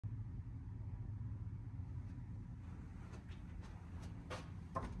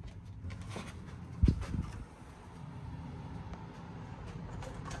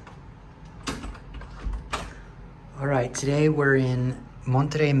All right, today we're in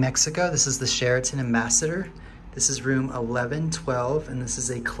Monterrey, Mexico. This is the Sheraton Ambassador. This is room 1112, and this is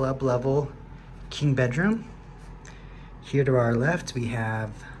a club level king bedroom. Here to our left, we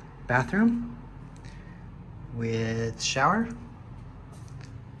have bathroom with shower.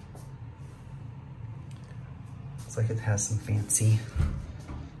 Looks like it has some fancy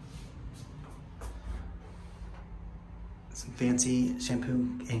shampoo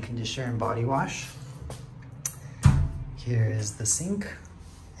and conditioner and body wash. Here is the sink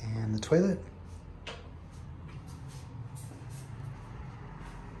and the toilet.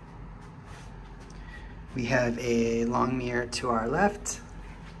 We have a long mirror to our left.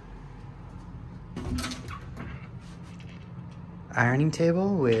 Ironing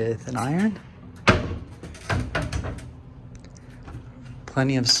table with an iron.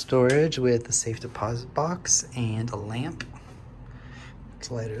 Plenty of storage with a safe deposit box and a lamp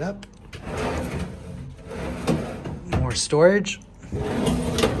to light it up. More storage.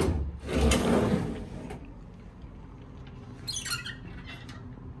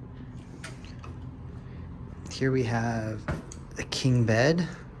 Here we have a king bed,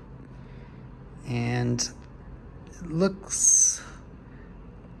 and it looks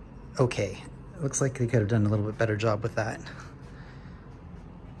okay. It looks like they could have done a little bit better job with that.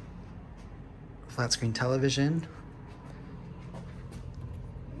 Flat screen television.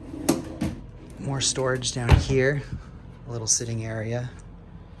 More storage down here. A little sitting area.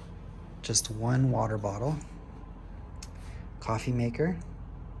 Just one water bottle. Coffee maker.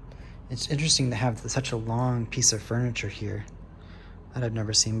 It's interesting to have such a long piece of furniture here that I've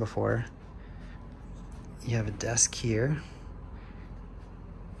never seen before. You have a desk here.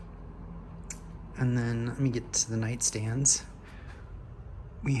 And then let me get to the nightstands.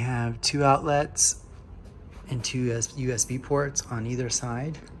 We have 2 outlets and 2 USB ports on either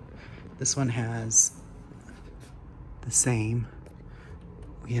side. This one has the same.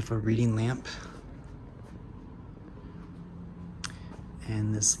 We have a reading lamp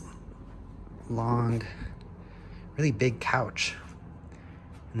and this long, really big couch.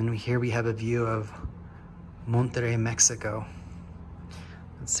 And then here we have a view of Monterrey, Mexico.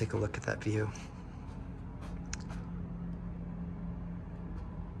 Let's take a look at that view.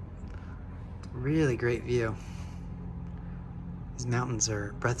 Really great view. These mountains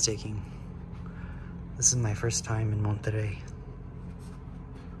are breathtaking. This is my first time in Monterrey.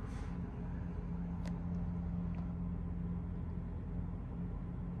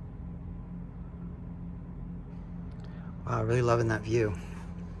 Wow, really loving that view.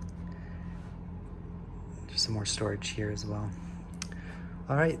 There's some more storage here as well.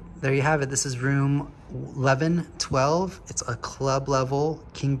 All right, there you have it. This is room 1112. It's a club level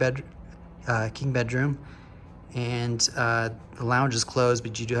king bedroom, and the lounge is closed,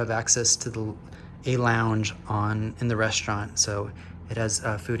 but you do have access to a lounge in the restaurant, so it has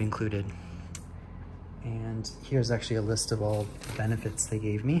food included. And here's actually a list of all the benefits they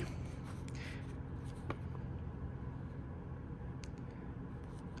gave me.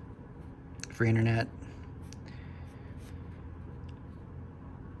 Free internet.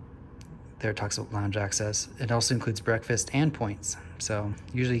 There it talks about lounge access. It also includes breakfast and points. So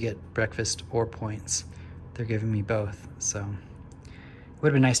usually you get breakfast or points. They're giving me both. So it would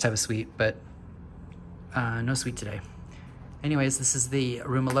have been nice to have a suite, but no suite today. Anyways, this is the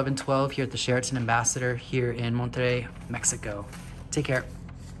room 1112 here at the Sheraton Ambassador here in Monterrey, Mexico. Take care.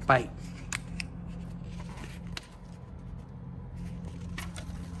 Bye.